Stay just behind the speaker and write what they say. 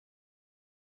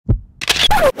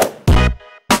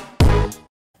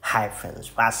Hi friends,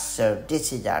 what's up?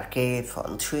 This is Arcade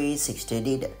from 360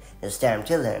 Leader. It's time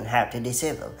to learn how to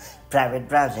disable private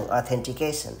browsing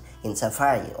authentication in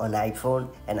Safari on iPhone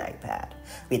and iPad.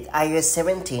 With iOS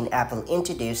 17, Apple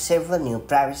introduced several new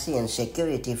privacy and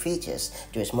security features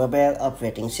to its mobile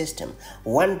operating system,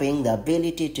 one being the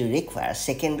ability to require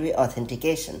secondary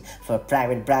authentication for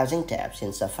private browsing tabs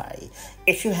in Safari.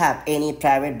 If you have any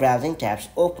private browsing tabs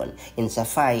open in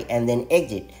Safari and then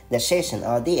exit the session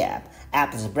or the app,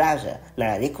 Apple's browser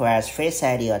now requires Face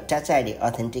ID or Touch ID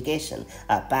authentication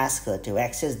or passcode to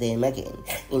access them again.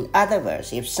 In other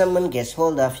words, if someone gets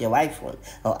hold of your iPhone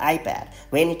or iPad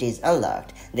when it is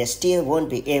unlocked, they still won't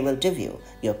be able to view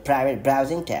your private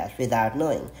browsing tabs without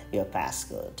knowing your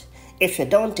passcode. If you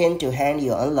don't tend to hand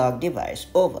your unlocked device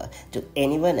over to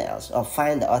anyone else or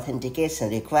find the authentication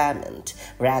requirement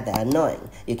rather annoying,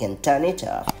 you can turn it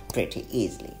off pretty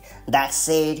easily. That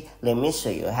said, let me show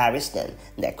you how it's done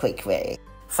the quick way.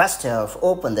 First off,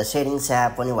 open the Settings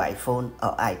app on your iPhone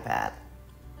or iPad.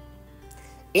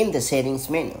 In the Settings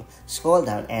menu, scroll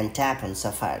down and tap on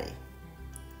Safari.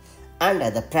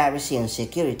 Under the Privacy and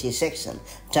Security section,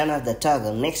 turn off the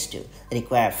toggle next to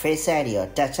Require Face ID or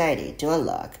Touch ID to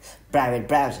unlock private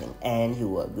browsing and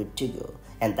you are good to go.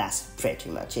 And that's pretty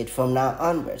much it. From now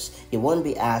onwards, you won't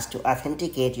be asked to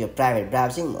authenticate your private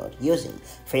browsing mode using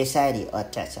Face ID or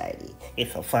Touch ID.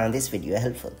 If you found this video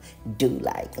helpful, do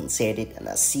like and share it, and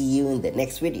I'll see you in the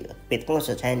next video with more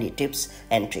such handy tips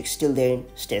and tricks. Till then,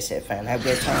 stay safe and have a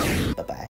great time. Bye-bye.